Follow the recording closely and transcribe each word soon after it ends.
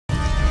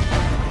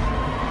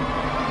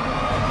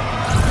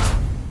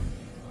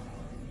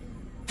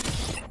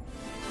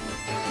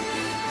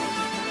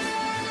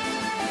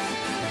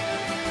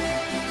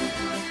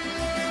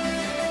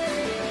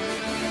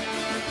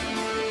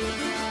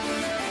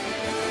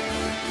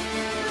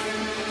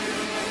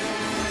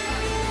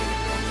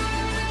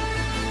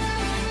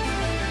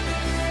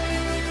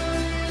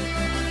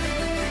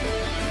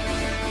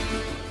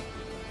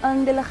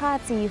Een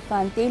delegatie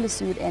van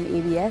Telesuur en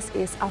EBS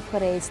is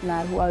afgereisd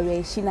naar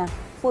Huawei, China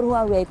voor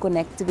Huawei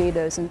Connect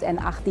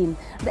 2018,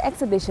 de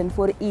exhibition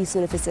voor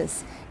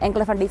e-services.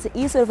 Enkele van deze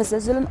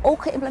e-services zullen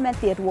ook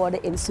geïmplementeerd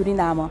worden in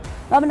Suriname.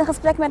 We hebben een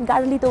gesprek met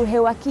Gardelito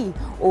Hewaki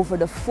over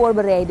de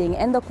voorbereiding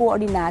en de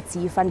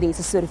coördinatie van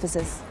deze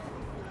services.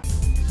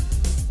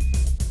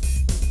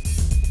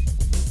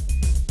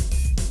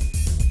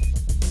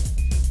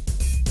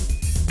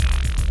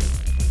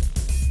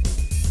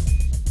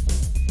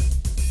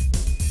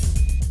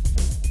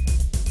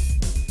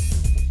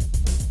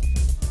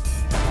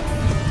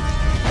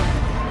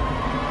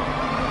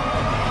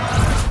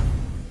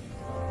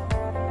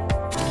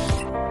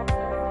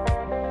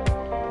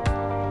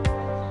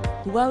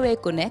 Huawei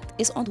Connect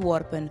is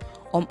ontworpen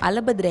om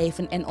alle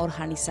bedrijven en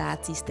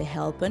organisaties te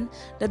helpen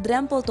de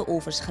drempel te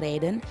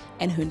overschrijden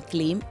en hun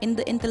claim in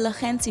de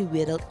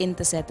intelligentiewereld in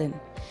te zetten.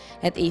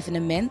 Het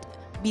evenement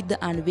biedt de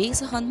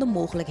aanwezigen de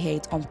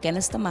mogelijkheid om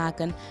kennis te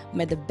maken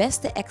met de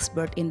beste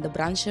expert in de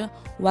branche,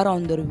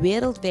 waaronder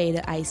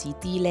wereldwijde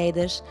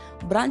ICT-leiders,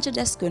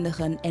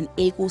 branchedeskundigen en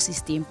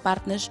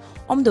ecosysteempartners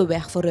om de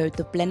weg vooruit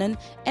te plannen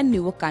en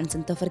nieuwe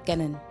kansen te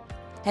verkennen.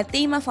 Het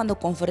thema van de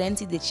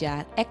conferentie dit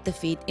jaar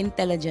Activate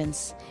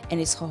Intelligence en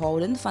is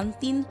gehouden van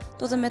 10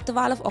 tot en met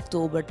 12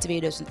 oktober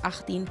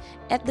 2018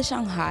 at de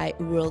Shanghai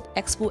World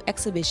Expo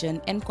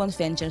Exhibition and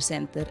Convention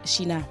Center,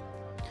 China.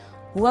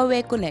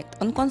 Huawei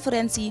Connect, een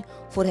conferentie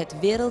voor het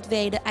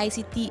wereldwijde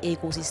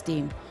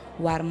ICT-ecosysteem,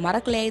 waar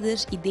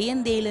marktleiders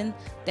ideeën delen,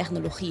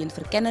 technologieën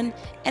verkennen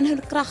en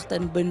hun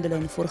krachten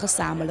bundelen voor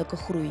gezamenlijke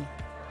groei.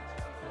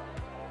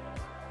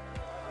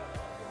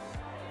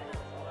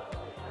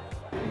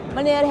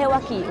 Meneer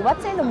Hewaki, wat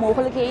zijn de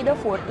mogelijkheden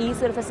voor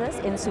e-services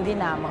in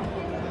Suriname?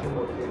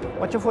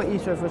 Wat je voor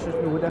e-services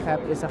nodig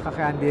hebt is een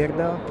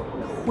gegarandeerde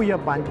goede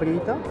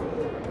bandbreedte.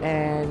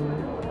 En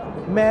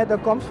met de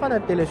komst van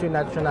het Telesuur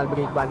Nationaal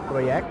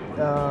Breedbandproject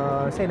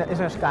is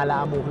er een scala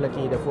aan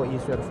mogelijkheden voor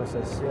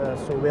e-services.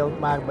 Zo wilt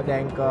maar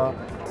bedenken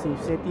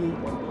Safe City,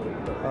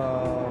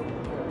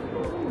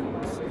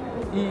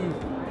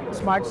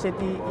 e-smart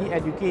city,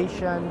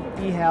 e-education,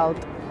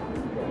 e-health.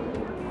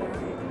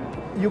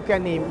 You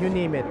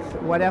name it.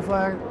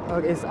 Whatever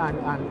er is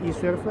aan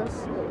e-service,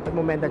 op het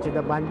moment dat je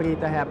de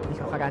bandbreedte hebt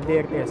die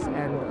gegarandeerd is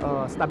en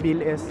stabiel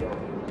is,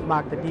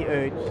 maakt het niet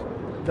uit.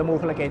 De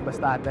mogelijkheid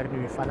bestaat er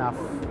nu vanaf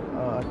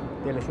het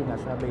Telesuur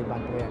Nationaal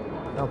Breedbandproject.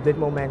 Op dit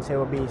moment zijn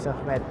we bezig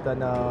met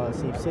een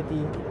Safe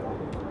City.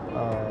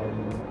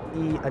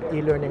 Het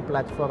e-learning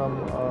platform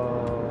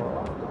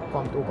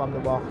komt ook om de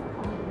bocht.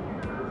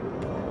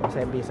 We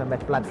zijn bezig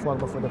met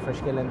platformen voor de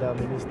verschillende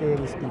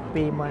ministeries,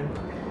 e-payment,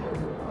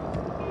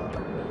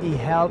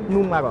 e-health,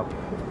 noem maar op.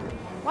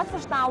 Wat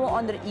verstaan we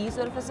onder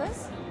e-services?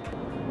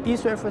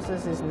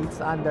 E-services is niets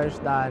anders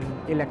dan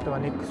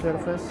electronic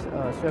service,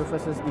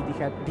 services die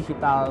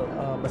digitaal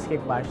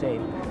beschikbaar zijn.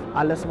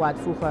 Alles wat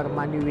vroeger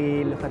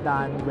manueel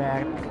gedaan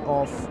werd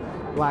of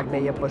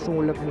waarbij je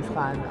persoonlijk moest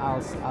gaan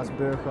als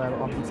burger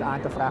om iets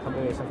aan te vragen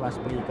bij wijze van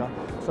spreken.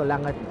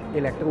 Zolang het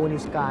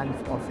elektronisch kan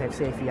of het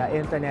zij via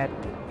internet,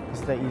 is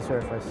de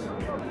e-service.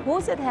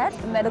 Hoe zit het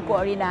met de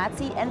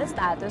coördinatie en de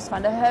status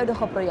van de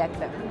huidige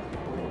projecten?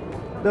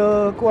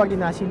 De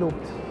coördinatie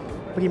loopt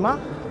prima.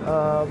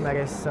 Er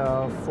is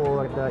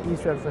voor de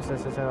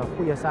e-services een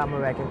goede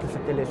samenwerking tussen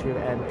Telesuur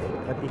en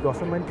het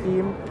e-government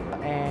team.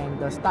 En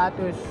de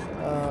status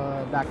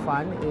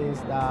daarvan is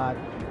dat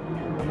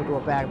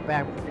we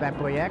per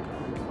project,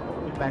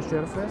 per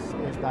service,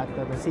 is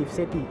dat de Safe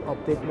City op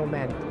dit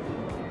moment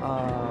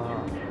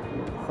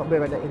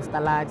gebeuren de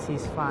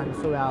installaties van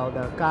zowel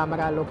de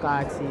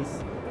cameralocaties,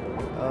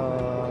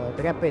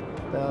 het Rapid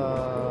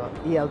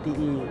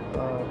ELTE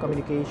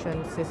communication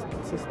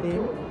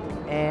systeem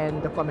en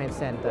de command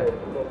center.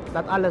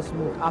 Dat alles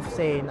moet af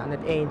zijn aan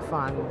het eind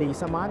van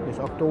deze maand, dus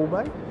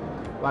oktober,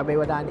 waarbij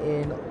we dan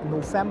in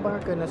november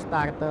kunnen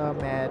starten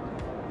met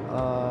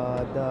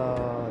de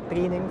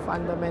training van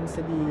de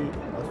mensen die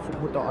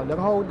moeten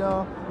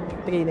onderhouden,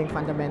 training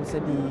van de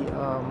mensen die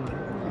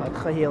het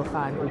geheel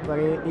gaan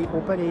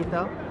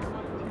operaten.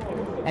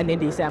 En in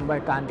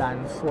december kan dan,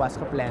 zoals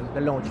gepland,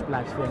 de launch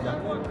plaatsvinden.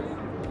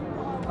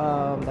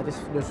 Dat is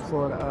dus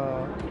voor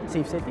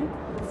Safe City.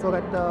 Voor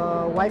het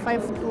Wi-Fi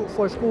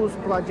for Schools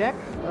project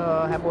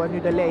hebben we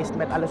nu de lijst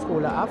met alle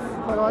scholen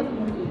afgerond.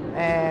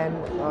 En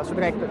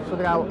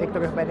zodra ik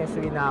terug ben in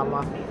Suriname,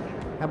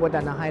 hebben we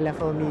dan een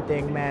high-level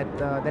meeting met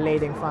de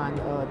leiding van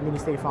het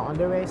ministerie van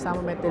Onderwijs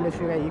samen met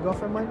Telesuur en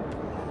e-government.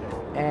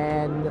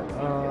 En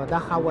dan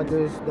gaan we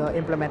dus de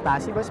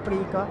implementatie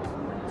bespreken,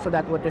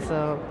 zodat we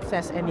tussen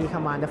 6 en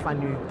 9 maanden van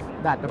nu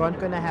dat rond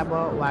kunnen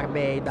hebben,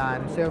 waarbij dan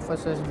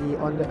services die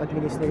het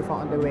ministerie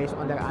van Onderwijs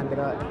onder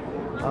andere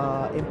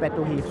in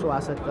petto heeft,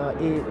 zoals het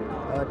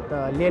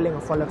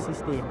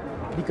leerlingenvolgsysteem,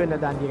 die kunnen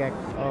dan direct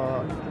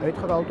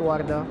uitgerold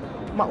worden.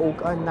 Maar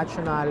ook een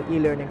nationaal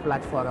e-learning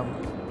platform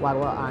waar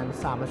we aan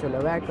samen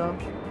zullen werken,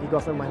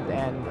 e-government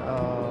en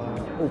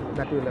ook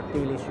natuurlijk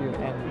Telesuur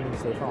en het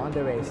ministerie van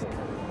Onderwijs.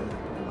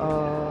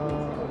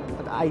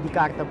 Het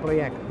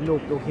ID-kaartenproject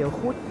loopt ook heel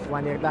goed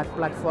wanneer dat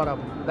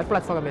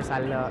platform is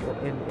al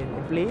in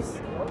place.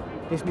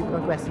 Het is nu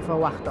een kwestie van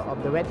wachten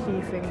op de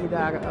wetgeving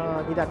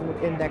die dat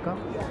moet indekken.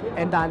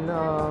 En dan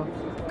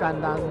kan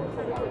dan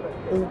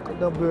ook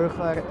de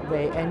burger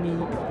bij any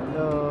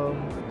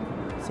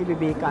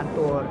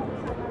CBB-kantoor,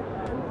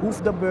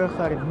 hoeft de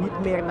burger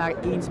niet meer naar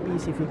één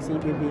specifiek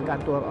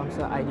CBB-kantoor om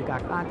zijn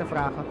ID-kaart aan te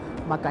vragen,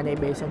 maar kan hij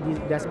bij zijn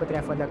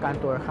desbetreffende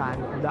kantoor gaan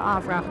om de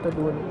aanvraag te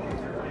doen.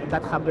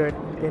 Dat gebeurt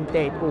in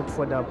tijd ook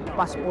voor de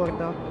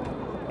paspoorten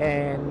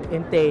en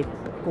in tijd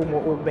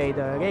komen we ook bij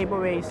de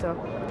rijbewijzen,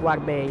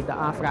 waarbij de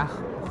aanvraag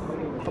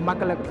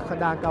gemakkelijk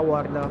gedaan kan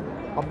worden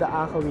op de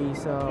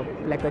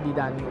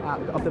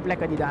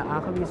plekken die dan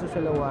aangewezen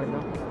zullen worden.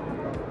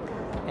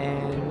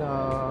 En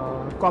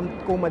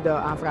komen de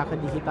aanvragen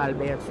digitaal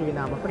bij het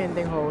Suriname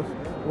Printing House,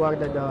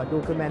 worden de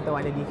documenten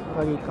wanneer die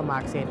gereed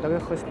gemaakt zijn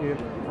teruggestuurd.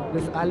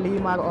 Dus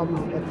alleen maar om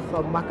het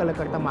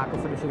gemakkelijker te maken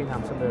voor de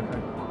Surinaamse burger.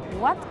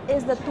 Wat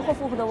is de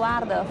toegevoegde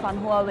waarde van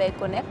Huawei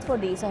Connect voor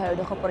deze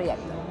huidige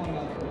projecten?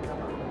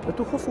 De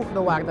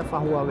toegevoegde waarde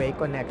van Huawei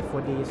Connect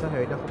voor deze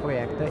huidige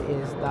projecten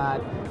is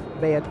dat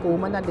bij het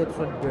komen naar dit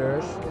soort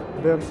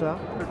beurzen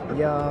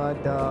je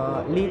de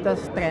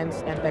latest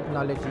trends en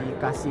technology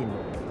kan zien.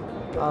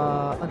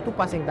 Een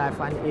toepassing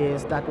daarvan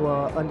is dat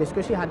we een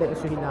discussie hadden in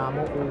Suriname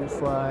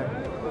over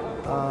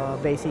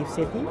bij Safe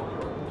City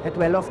het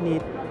wel of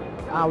niet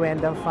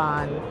aanwenden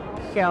van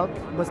geld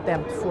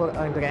bestemd voor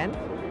een grant,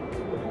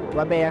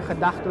 waarbij er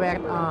gedacht werd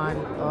aan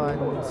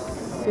een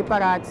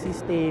separaat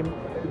systeem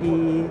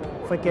die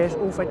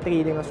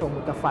verkeersovertredingen zou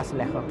moeten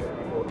vastleggen.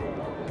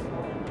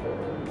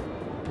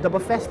 De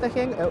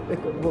bevestiging,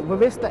 we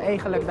wisten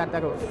eigenlijk dat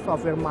er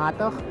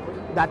softwarematig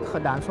dat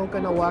gedaan zou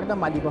kunnen worden,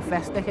 maar die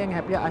bevestiging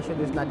heb je als je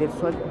dus naar dit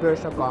soort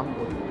beurzen komt,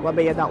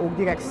 waarbij je dan ook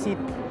direct ziet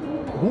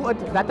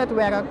dat het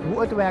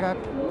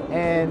werkt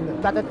en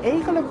dat het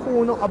eigenlijk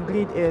gewoon een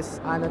upgrade is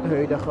aan het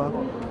huidige.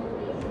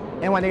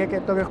 En wanneer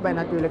ik terug ben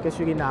natuurlijk in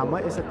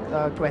Suriname, is het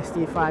een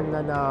kwestie van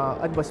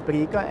het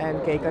bespreken en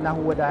kijken naar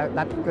hoe we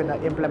dat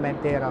kunnen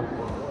implementeren.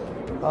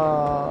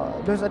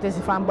 Dus het is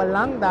van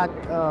belang dat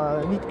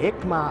niet ik,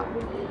 maar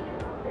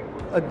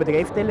het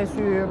bedrijf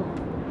Telesuur,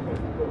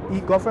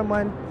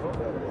 e-government,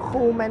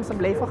 gewoon mensen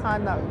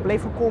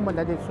blijven komen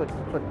naar dit soort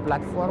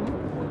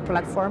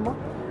platformen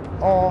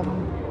om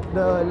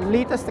de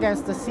latest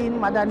trends te zien,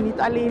 maar dan niet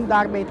alleen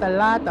daarbij te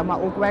laten,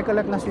 maar ook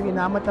werkelijk naar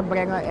Suriname te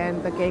brengen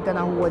en te kijken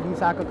naar hoe we die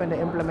zaken kunnen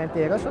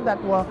implementeren, zodat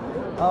we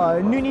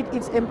nu niet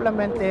iets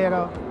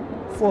implementeren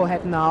voor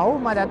het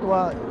now, maar dat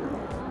we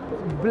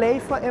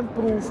blijven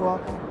improven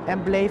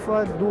en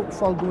blijven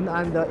voldoen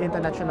aan de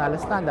internationale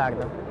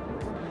standaarden.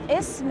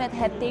 Is met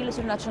het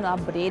Telesuur Nationaal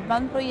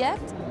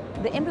Breedbandproject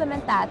de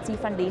implementatie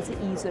van deze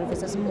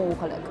e-services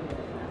mogelijk?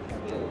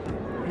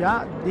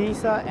 Ja,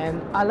 deze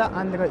en alle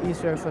andere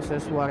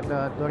e-services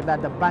worden,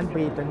 doordat de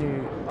bandbreedte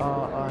nu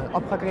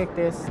opgekrikt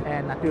is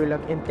en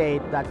natuurlijk in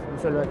tijd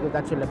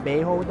dat zullen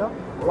bijhouden.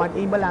 Want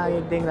één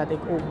belangrijk ding dat ik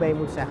ook bij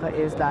moet zeggen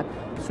is dat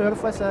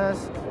services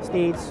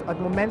steeds,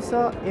 het moment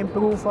ze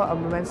improven,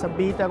 het moment ze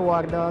beter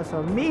worden, ze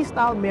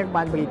meestal meer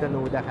bandbreedte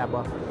nodig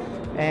hebben.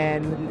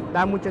 En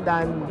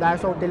daar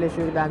zou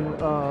Telesuur dan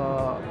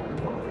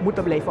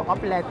moeten blijven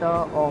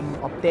opletten om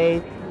op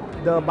tijd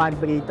de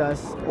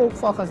bandbreedtes ook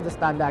volgens de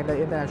standaarden,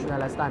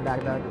 internationale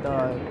standaarden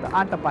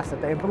aan te passen,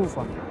 te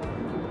improven.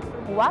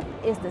 Wat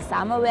is de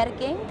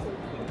samenwerking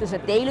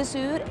tussen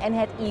Telesuur en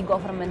het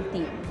e-government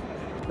team?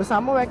 De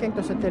samenwerking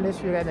tussen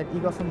Telesuur en het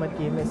e-government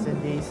team is in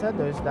deze,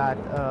 dus dat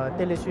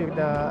Telesuur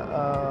de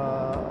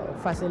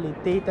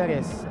facilitator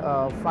is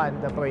van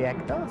de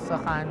projecten. Ze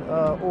gaan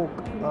ook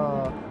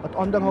het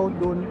onderhoud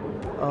doen.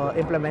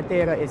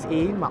 Implementeren is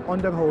één, maar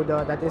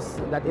onderhouden,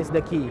 dat is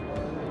de key.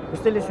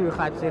 Dus Telesuur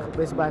gaat zich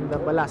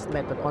belast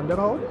met het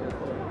onderhoud.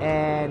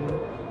 En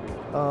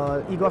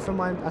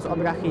e-government als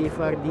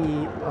opdrachtgever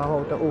die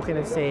houdt de oog in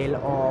het zeil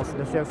of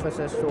de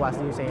services zoals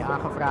die zijn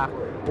aangevraagd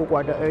ook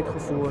worden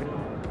uitgevoerd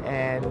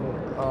en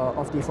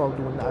of die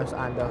voldoen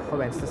aan de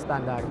gewenste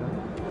standaarden.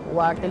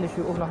 Waar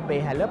Telesuur ook nog bij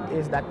helpt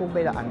is dat ook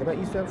bij de andere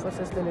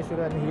e-services Telesuur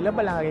een hele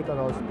belangrijke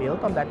rol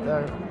speelt, omdat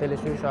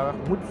Telesuur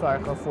moet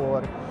zorgen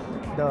voor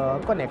de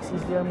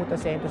connecties die er moeten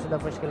zijn tussen de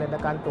verschillende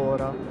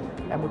kantoren.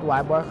 En moet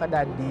waarborgen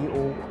dat die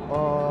ook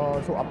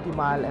zo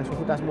optimaal en zo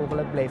goed als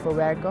mogelijk blijven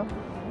werken.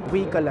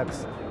 Wekelijks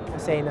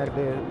zijn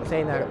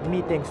er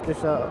meetings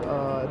tussen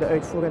de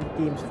uitvoerende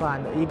teams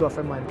van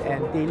e-government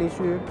en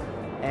Telesuur.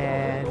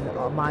 En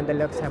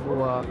maandelijks hebben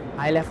we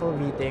high-level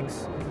meetings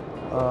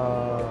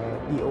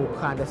die ook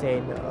gaande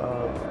zijn,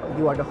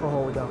 die worden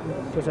gehouden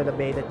tussen de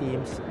beide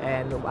teams.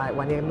 En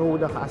wanneer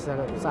nodig, als er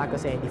zaken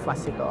zijn die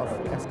vastzitten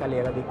of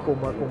escaleren, die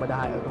komen de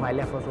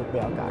high-levels ook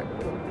bij elkaar.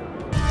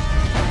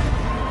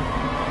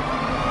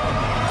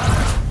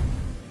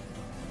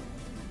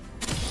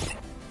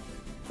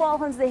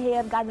 Volgens de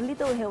heer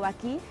Gardelito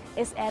Hewaki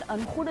is er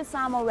een goede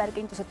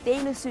samenwerking tussen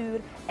Telesuur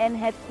en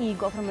het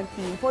e-government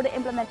team voor de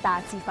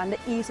implementatie van de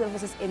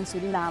e-services in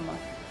Suriname.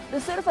 De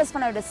service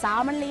vanuit de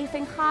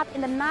samenleving gaat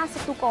in de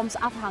naaste toekomst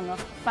afhangen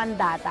van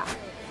data.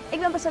 Ik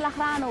ben Priscilla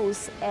Granoos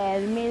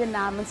en mede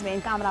namens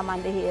mijn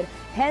cameraman de heer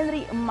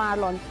Henry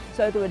Marlon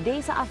sluiten we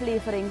deze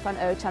aflevering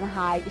vanuit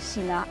Shanghai,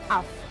 China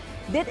af.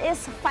 Dit is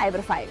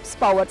Fiber Vibes,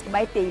 powered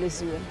by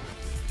Telezoom.